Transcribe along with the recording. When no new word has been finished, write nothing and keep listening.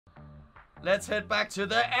Let's head back to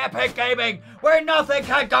the epic gaming where nothing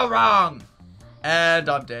can go wrong. And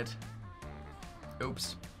I'm dead.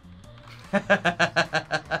 Oops.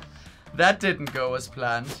 That didn't go as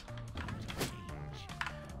planned.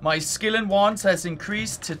 My skill in wands has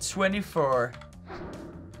increased to 24.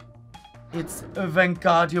 It's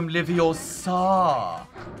Wingardium Leviosa.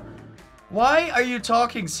 Why are you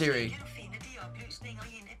talking, Siri?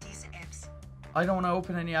 I don't want to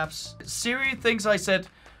open any apps. Siri thinks I said,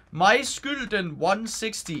 mig skylden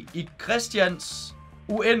 160 I Christians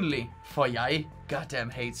uendelig for jeg. Goddamn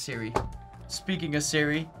hate Siri. Speaking of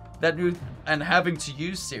Siri, that new and having to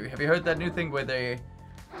use Siri. Have you heard that new thing where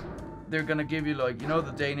they're gonna give you, like, you know,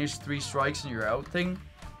 the Danish 3 strikes and you're out thing?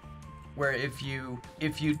 Where if you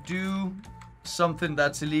do something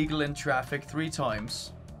that's illegal in traffic 3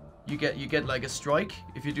 times, you get like a strike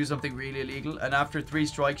if you do something really illegal, and after 3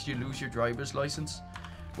 strikes you lose your driver's license.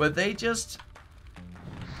 Well, they just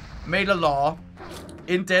made a law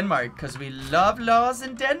in Denmark, because we love laws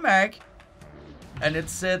in Denmark, and it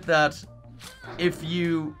said that if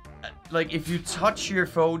you touch your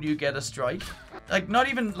phone, you get a strike. Like, not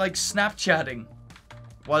even like Snapchatting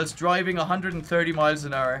whilst driving 130 miles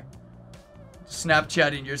an hour.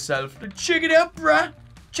 Snapchatting yourself. Check it out, bruh.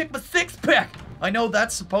 Check my 6-pack. I know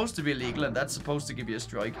that's supposed to be illegal and that's supposed to give you a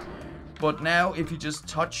strike. But now, if you just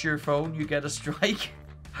touch your phone, you get a strike.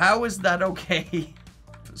 How is that okay?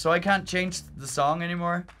 So I can't change the song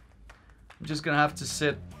anymore. I'm just gonna have to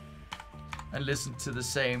sit and listen to the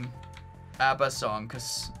same ABBA song,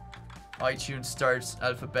 because iTunes starts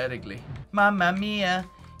alphabetically. Mamma mia,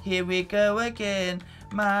 here we go again.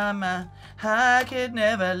 Mama, I could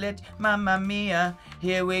never let. Mamma mia,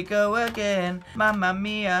 here we go again. Mamma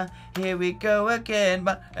mia, here we go again.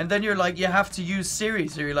 And then you're like, you have to use Siri.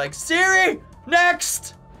 So you're like, Siri,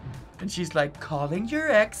 next! And she's like, calling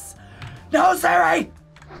your ex. No, Siri!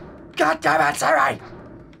 God damn it, Siri!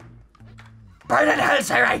 Burn in hell,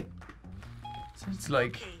 Siri! So it's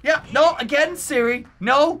like, yeah, no, again, Siri.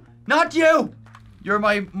 No, not you! You're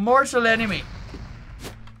my mortal enemy.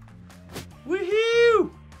 Woohoo!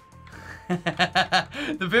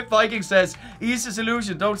 The VIP Viking says, easy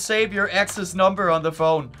solution, don't save your ex's number on the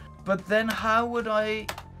phone. But then how would I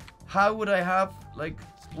have, like,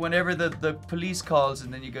 whenever the police calls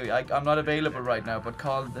and then you go, I'm not available right now, but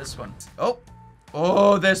call this one.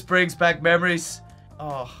 Oh, this brings back memories.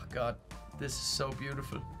 Oh, God, this is so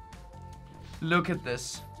beautiful. Look at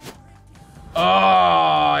this.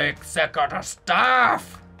 Oh, executive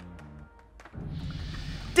staff.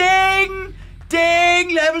 Ding!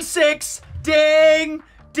 Ding! Level 6! Ding!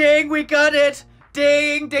 Ding! We got it!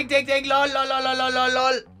 Ding! Ding! Ding! Ding! Lol! Lol! Lol! Lol! Lol! Lol!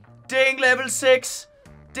 Lol! Ding! Level 6!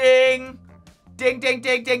 Ding! Ding! Ding!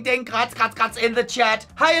 Ding! Ding! Ding! Grats! Grats! Grats in the chat!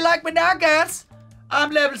 How you like me now, guys?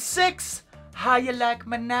 I'm level 6! How you like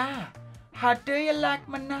me now? How do you like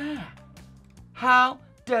me now? How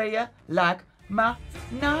do you like me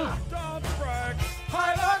now?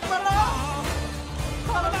 I like me now! I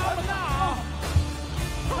like me now!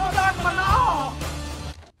 I like me now!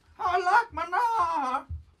 I like me now!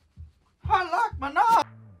 I like me now!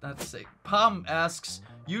 That's sick. Pam asks,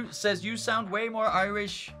 says you sound way more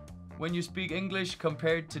Irish when you speak English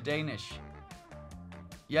compared to Danish.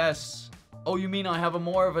 Yes. Oh, you mean I have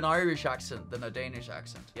more of an Irish accent than a Danish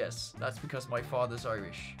accent? Yes, that's because my father's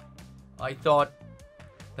Irish. I thought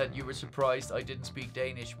that you were surprised I didn't speak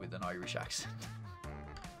Danish with an Irish accent.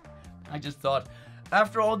 I just thought,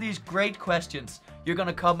 after all these great questions, you're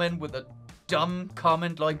gonna come in with a dumb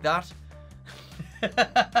comment like that?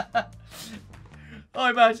 Oh,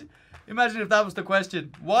 imagine if that was the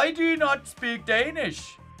question. Why do you not speak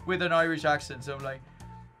Danish with an Irish accent? So I'm like,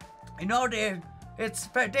 you know, they're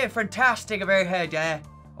fantastic over her, ja.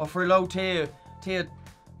 Og få lov til at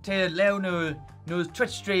lave noget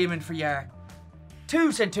Twitch streaming for jer.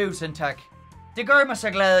 Tusind tak. Det gør mig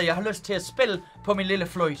så glad, at jeg har lyst til at spille på min lille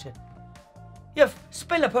fløjte. Jeg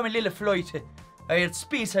spiller på min lille fløjte, og jeg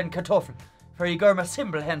spiser en kartoffel, for I gør mig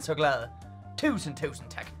simpelthen så glad. Tusind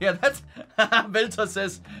tak. Yeah, that's... Velter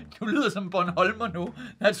says, du lyder som Bornholmer nu.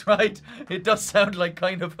 That's right. It does sound like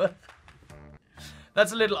kind of a...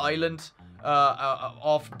 That's a little island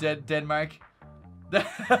off Denmark.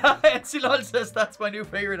 Etsilol says, that's my new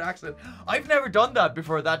favorite accent. I've never done that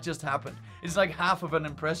before. That just happened. It's like half of an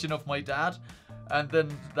impression of my dad, and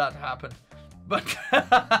then that happened. But...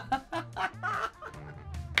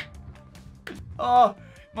 Oh,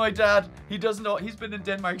 my dad, he doesn't know. He's been in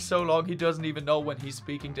Denmark so long, he doesn't even know when he's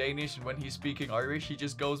speaking Danish and when he's speaking Irish. He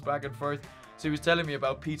just goes back and forth. So he was telling me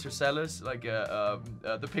about Peter Sellers, like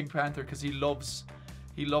the Pink Panther, because he loves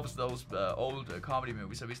those old comedy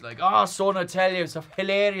movies. So he's like, oh, son, I tell you, it's a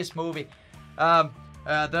hilarious movie.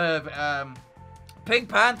 The Pink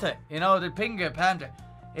Panther. You know, the Pink Panther.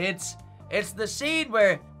 It's the scene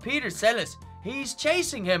where Peter Sellers, he's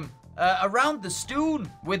chasing him around the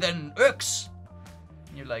stoon with an ox.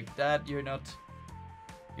 You're like, Dad, you're not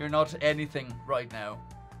anything right now.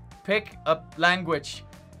 Pick a language.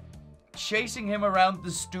 Chasing him around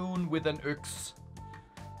the stoon with an ox.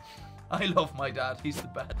 I love my dad. He's the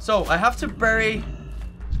best. So, I have to bury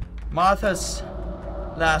Martha's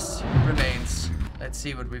last remains. Let's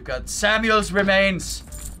see what we've got. Samuel's remains.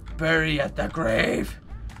 Bury at the grave.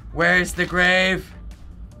 Where's the grave?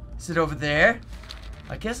 Is it over there?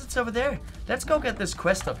 I guess it's over there. Let's go get this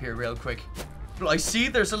quest up here real quick. I see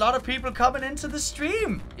there's a lot of people coming into the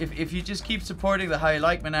stream. If you just keep supporting the how you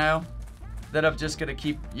like me now, then I'm just gonna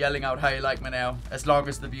keep yelling out how you like me now as long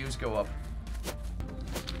as the views go up.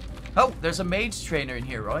 Oh, there's a mage trainer in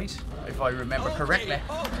here, right? If I remember correctly.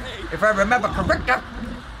 If I remember correctly.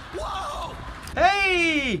 Whoa!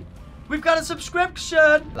 Hey! We've got a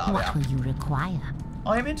subscription! What will you require?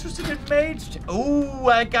 I'm interested in mage. Oh,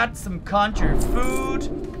 I got some conjure food.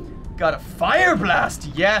 Got a fire blast,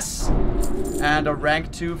 yes! And a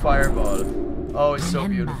rank 2 fireball. Oh, it's so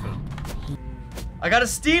beautiful. I gotta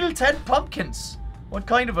steal 10 pumpkins. What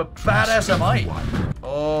kind of a badass am I?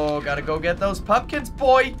 Oh, gotta go get those pumpkins,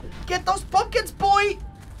 boy. Get those pumpkins, boy.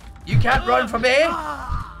 You can't run from me.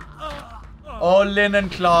 Oh, linen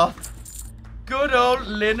cloth. Good old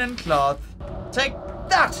linen cloth. Take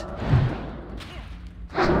that.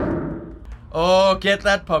 Oh, get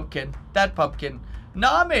that pumpkin. That pumpkin.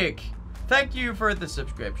 Namik, thank you for the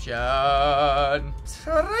subscription.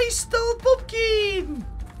 Crystal pumpkin.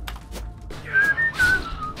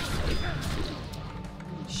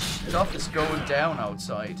 Stuff is going down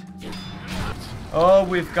outside. Oh,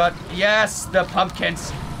 we've got, yes, the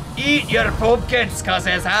pumpkins. Eat your pumpkins, cause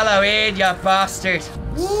it's Halloween, you bastard.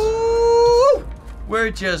 Woo!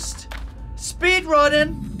 We're just speed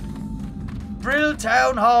running Brill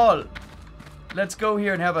Town Hall. Let's go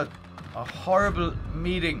here and have a horrible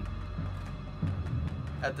meeting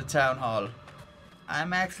at the town hall.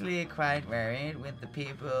 I'm actually quite worried with the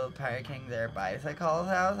people parking their bicycles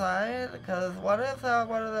outside, because what if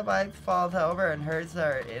one of the bikes falls over and hurts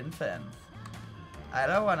our infants? I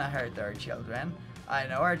don't want to hurt our children. I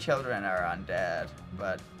know our children are undead,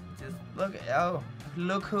 but just look, oh,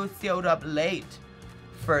 look who showed up late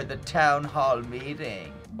for the town hall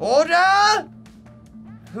meeting. Order!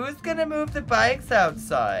 Who's gonna move the bikes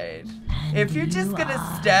outside? If you're just gonna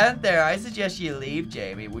stand there, I suggest you leave,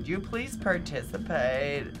 Jamie. Would you please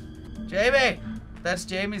participate? Jamie! That's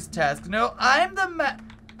Jamie's task. No, I'm the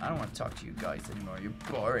I don't want to talk to you guys anymore. You're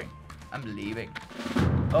boring. I'm leaving.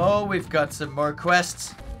 Oh, we've got some more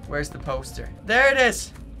quests. Where's the poster? There it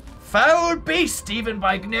is. Foul beast, even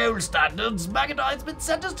by Gnoll standards. Magadon's been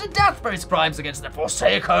sentenced to death for his crimes against the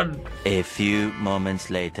Forsaken. A few moments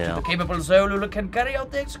later. The capable Zolula can carry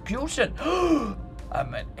out the execution.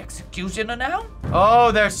 I'm an executioner now?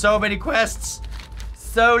 Oh, there's so many quests.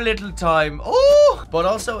 So little time. Oh! But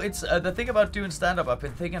also, it's the thing about doing stand-up, I've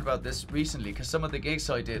been thinking about this recently, because some of the gigs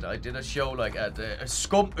I did a show like at a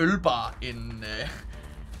Skum Ølbar in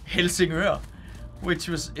Helsingør, which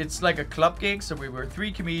was, it's like a club gig, so we were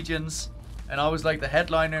 3 comedians, and I was like the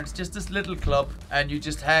headliner. It's just this little club, and you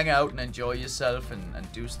just hang out and enjoy yourself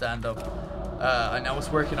and do stand-up. And I was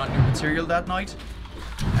working on new material that night.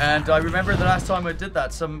 And I remember the last time I did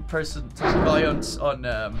that, some guy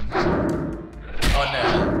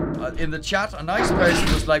in the chat, a nice person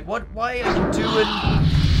was like, why are you doing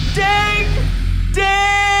ding,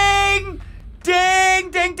 ding,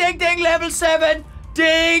 ding, ding, ding, ding, level 7,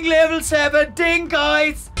 ding, level 7, ding,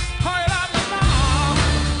 guys.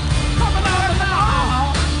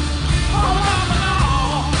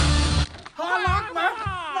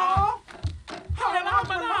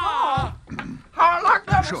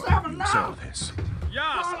 I'm sure you saw this.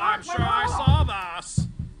 Yes, I'm sure I saw this.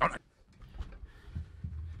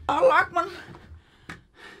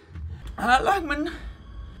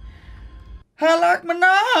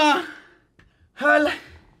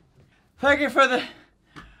 Thank you for the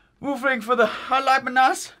woofing for the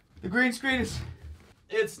Halakmanas. The green screen is,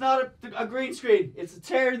 it's not a green screen, it's a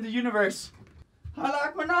tear in the universe.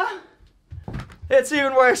 Halakmana. It's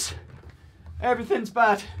even worse. Everything's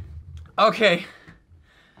bad. Okay.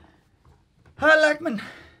 Halakman.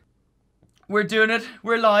 We're doing it.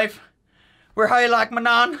 We're live. We're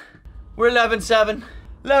Halakmanan. We're level 7.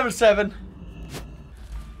 Level 7.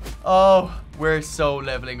 Oh, we're so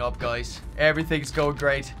leveling up, guys. Everything's going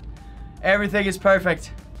great. Everything is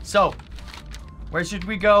perfect. So, where should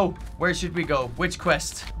we go? Where should we go? Which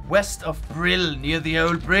quest? West of Brill, near the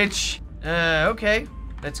old bridge. Okay.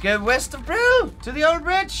 Let's go west of Brill to the old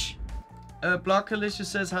bridge. Block Delicious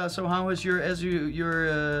says, how has your SU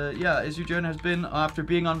journey has been after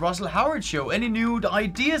being on Russell Howard show? Any new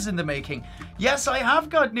ideas in the making? Yes, I have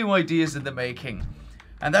got new ideas in the making.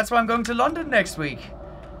 And that's why I'm going to London next week.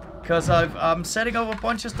 Because I'm setting up a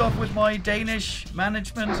bunch of stuff with my Danish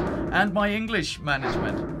management and my English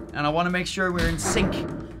management. And I want to make sure we're in sync.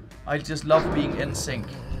 I just love being in sync.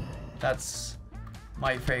 That's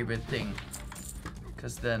my favorite thing.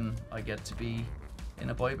 Because then I get to be in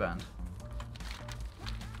a boy band.